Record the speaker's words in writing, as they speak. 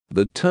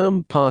The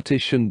term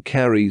partition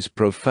carries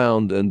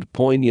profound and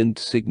poignant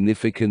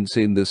significance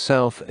in the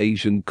South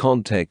Asian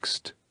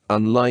context,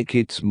 unlike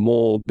its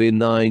more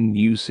benign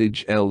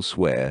usage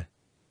elsewhere.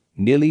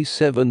 Nearly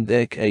 7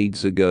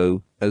 decades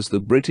ago, as the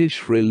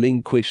British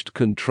relinquished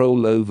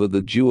control over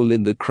the jewel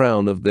in the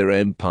crown of their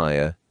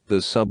empire,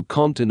 the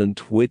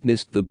subcontinent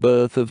witnessed the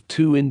birth of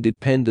 2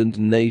 independent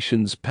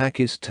nations,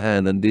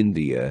 Pakistan and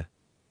India.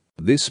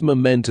 This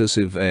momentous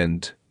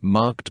event,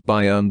 marked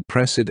by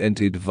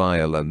unprecedented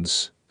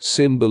violence,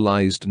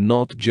 symbolized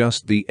not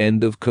just the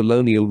end of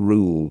colonial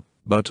rule,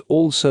 but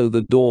also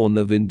the dawn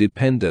of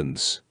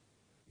independence.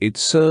 It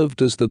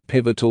served as the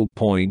pivotal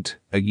point,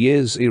 a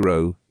year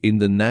zero, in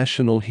the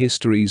national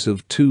histories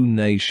of 2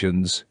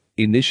 nations,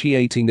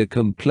 initiating a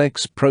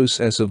complex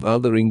process of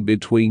othering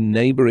between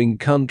neighboring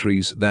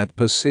countries that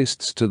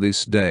persists to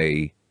this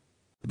day.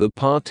 The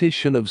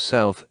partition of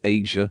South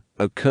Asia,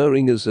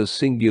 occurring as a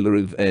singular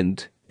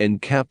event,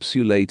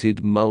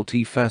 encapsulated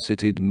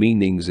multifaceted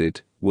meanings.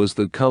 It was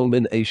the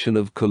culmination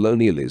of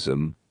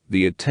colonialism,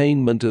 the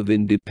attainment of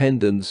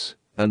independence,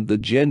 and the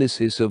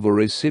genesis of a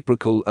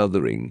reciprocal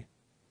othering.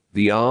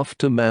 The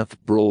aftermath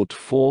brought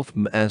forth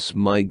mass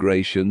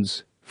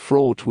migrations,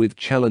 fraught with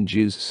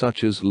challenges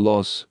such as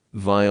loss,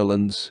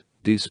 violence,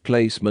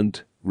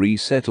 displacement,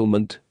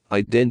 resettlement,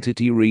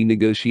 identity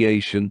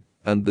renegotiation,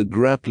 and the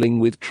grappling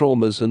with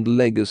traumas and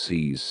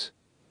legacies.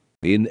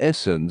 In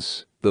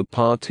essence, the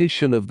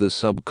partition of the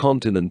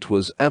subcontinent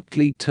was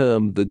aptly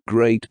termed the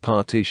Great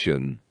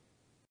Partition.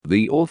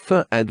 The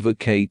author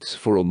advocates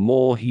for a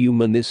more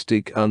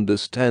humanistic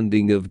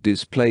understanding of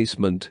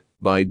displacement,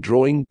 by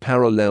drawing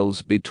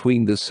parallels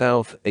between the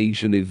South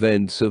Asian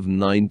events of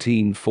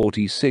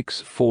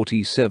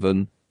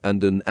 1946-47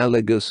 and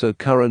analogous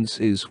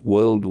occurrences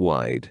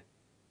worldwide.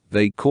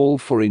 They call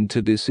for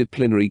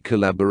interdisciplinary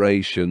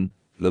collaboration,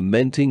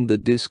 lamenting the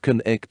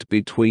disconnect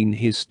between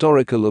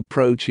historical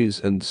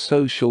approaches and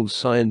social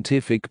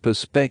scientific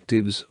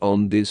perspectives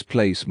on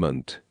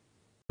displacement.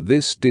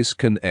 This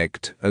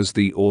disconnect, as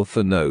the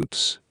author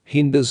notes,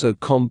 hinders a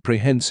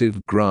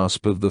comprehensive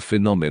grasp of the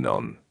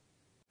phenomenon.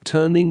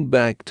 Turning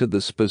back to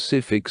the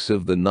specifics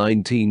of the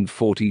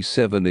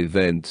 1947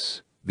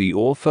 events, the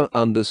author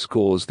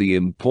underscores the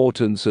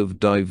importance of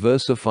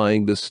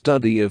diversifying the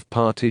study of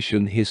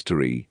partition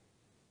history.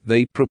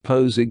 They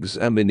propose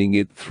examining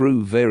it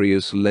through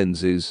various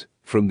lenses,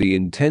 from the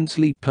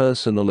intensely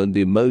personal and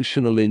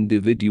emotional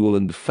individual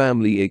and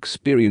family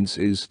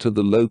experiences to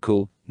the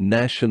local,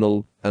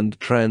 national, and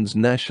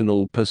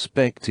transnational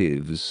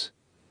perspectives.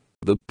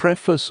 The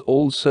preface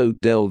also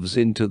delves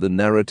into the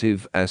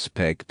narrative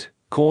aspect,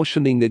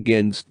 cautioning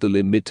against the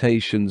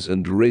limitations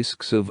and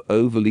risks of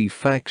overly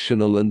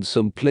factional and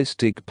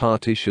simplistic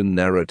partition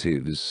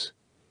narratives.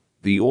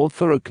 The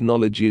author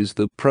acknowledges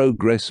the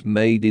progress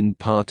made in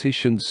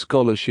partition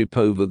scholarship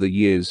over the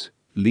years,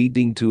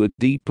 leading to a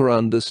deeper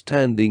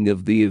understanding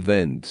of the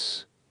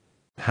events.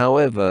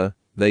 However,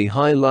 they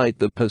highlight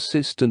the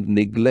persistent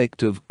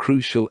neglect of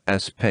crucial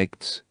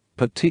aspects,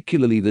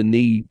 particularly the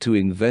need to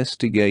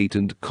investigate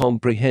and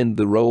comprehend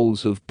the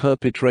roles of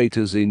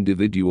perpetrators,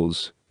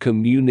 individuals,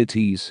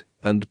 communities,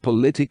 and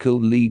political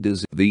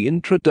leaders. The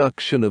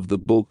introduction of the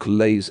book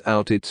lays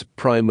out its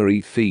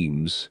primary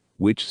themes,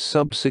 which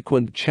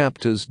subsequent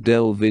chapters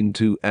delve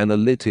into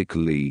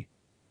analytically.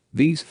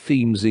 These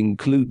themes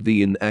include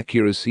the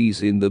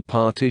inaccuracies in the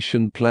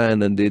partition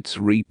plan and its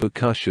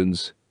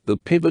repercussions, the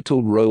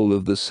pivotal role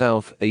of the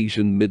South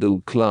Asian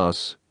middle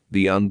class,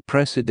 the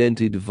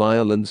unprecedented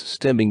violence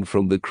stemming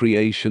from the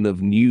creation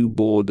of new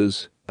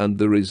borders, and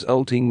the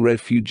resulting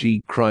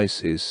refugee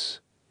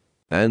crisis,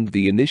 and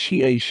the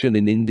initiation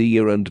in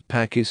India and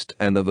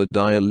Pakistan of a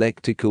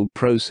dialectical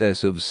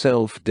process of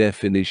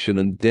self-definition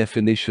and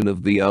definition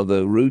of the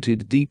other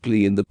rooted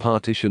deeply in the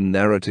partition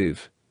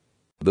narrative.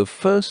 The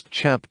first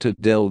chapter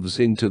delves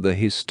into the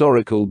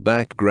historical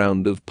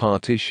background of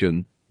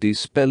partition,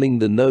 dispelling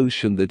the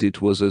notion that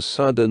it was a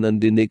sudden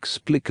and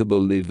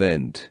inexplicable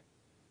event.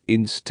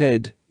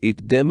 Instead,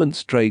 it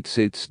demonstrates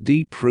its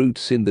deep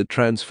roots in the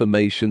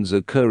transformations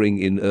occurring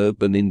in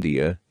urban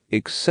India,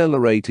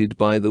 accelerated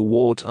by the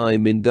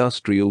wartime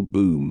industrial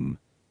boom.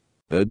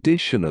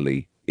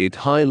 Additionally, it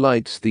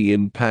highlights the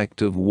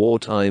impact of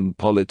wartime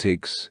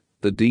politics,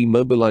 the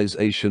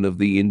demobilization of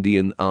the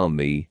Indian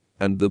Army,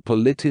 and the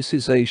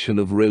politicization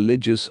of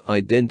religious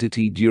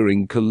identity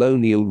during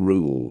colonial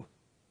rule.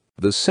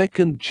 The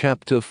second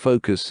chapter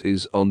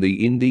focuses on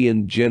the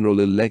Indian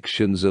general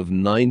elections of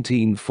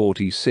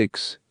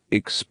 1946,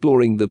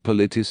 exploring the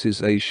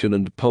politicization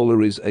and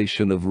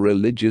polarization of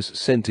religious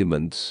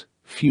sentiments,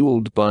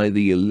 fueled by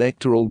the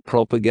electoral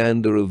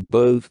propaganda of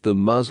both the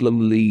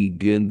Muslim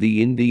League and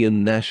the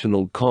Indian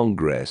National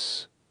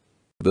Congress.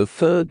 The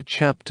third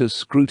chapter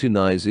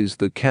scrutinizes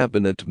the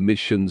Cabinet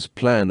Mission's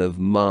Plan of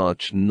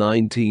March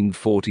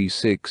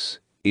 1946,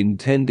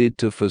 intended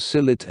to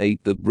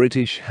facilitate the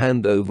British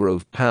handover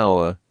of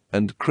power,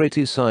 and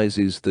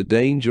criticizes the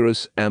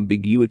dangerous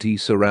ambiguity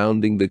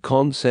surrounding the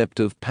concept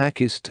of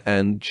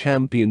Pakistan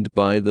championed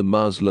by the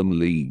Muslim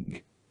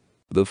League.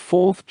 The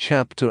fourth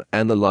chapter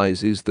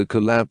analyzes the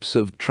collapse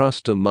of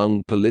trust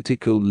among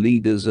political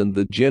leaders and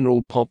the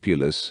general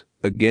populace,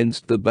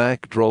 against the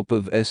backdrop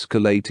of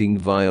escalating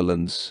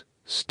violence,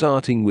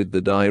 starting with the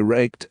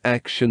direct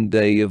action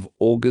day of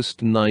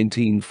August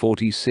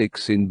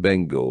 1946 in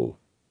Bengal.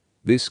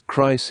 This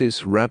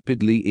crisis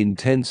rapidly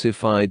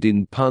intensified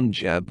in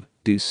Punjab,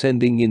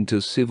 descending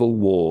into civil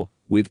war,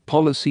 with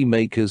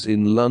policymakers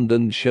in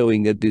London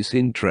showing a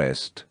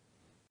disinterest.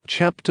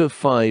 Chapter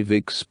 5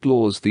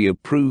 explores the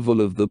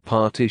approval of the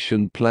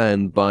partition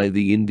plan by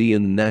the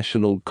Indian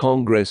National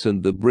Congress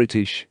and the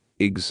British,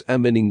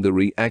 examining the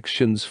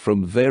reactions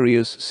from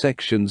various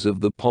sections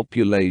of the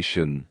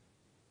population.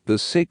 The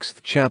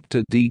sixth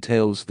chapter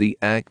details the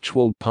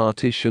actual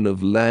partition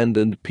of land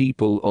and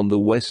people on the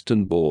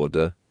western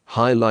border,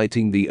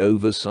 highlighting the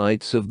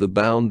oversights of the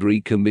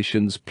Boundary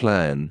Commission's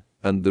plan,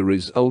 and the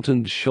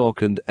resultant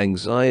shock and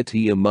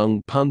anxiety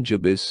among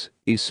Punjabis,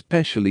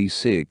 especially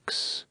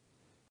Sikhs.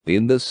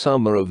 In the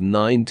summer of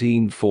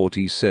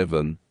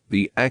 1947,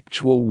 the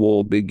actual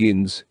war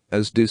begins,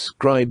 as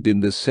described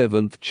in the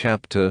seventh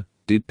chapter,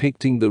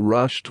 depicting the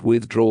rushed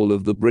withdrawal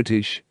of the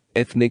British,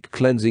 ethnic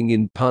cleansing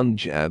in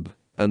Punjab,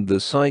 and the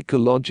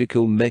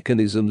psychological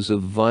mechanisms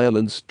of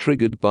violence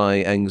triggered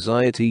by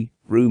anxiety,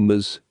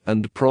 rumors,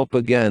 and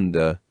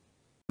propaganda.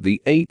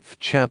 The eighth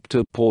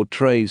chapter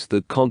portrays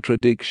the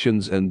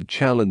contradictions and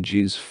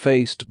challenges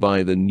faced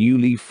by the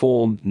newly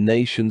formed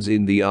nations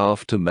in the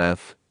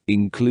aftermath,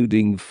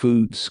 including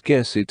food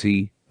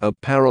scarcity, a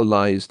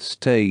paralyzed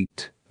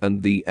state,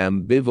 and the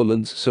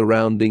ambivalence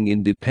surrounding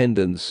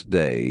Independence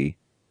Day.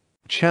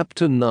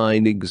 Chapter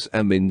 9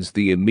 examines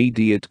the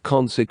immediate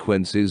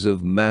consequences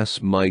of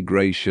mass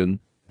migration,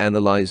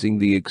 analyzing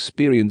the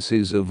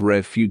experiences of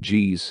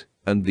refugees,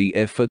 and the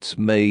efforts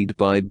made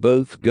by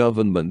both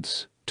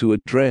governments to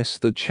address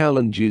the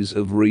challenges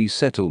of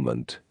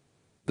resettlement.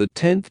 The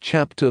 10th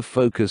chapter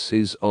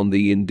focuses on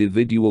the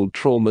individual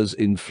traumas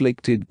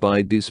inflicted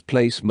by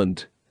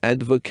displacement,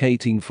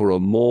 advocating for a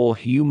more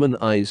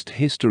humanized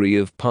history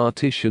of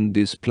partition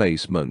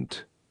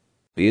displacement.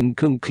 In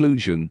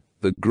conclusion,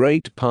 The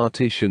Great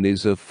Partition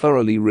is a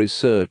thoroughly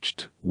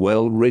researched,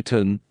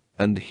 well-written,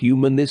 and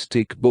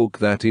humanistic book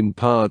that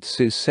imparts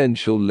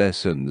essential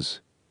lessons.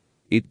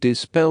 It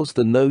dispels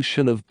the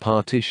notion of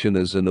partition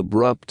as an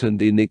abrupt and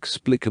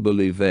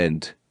inexplicable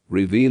event,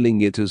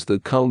 revealing it as the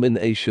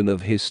culmination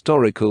of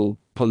historical,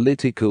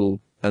 political,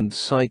 and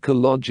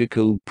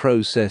psychological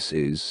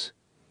processes.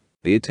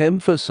 It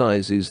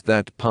emphasizes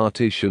that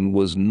partition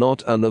was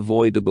not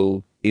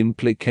unavoidable,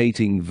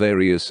 implicating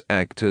various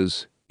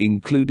actors,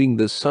 including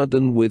the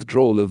sudden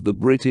withdrawal of the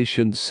British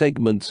and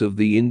segments of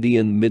the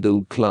Indian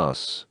middle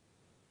class.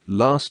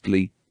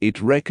 Lastly,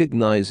 it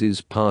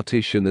recognizes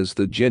partition as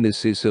the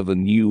genesis of a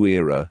new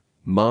era,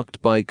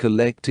 marked by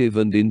collective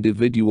and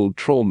individual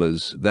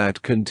traumas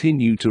that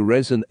continue to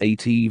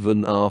resonate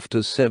even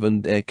after 7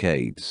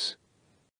 decades.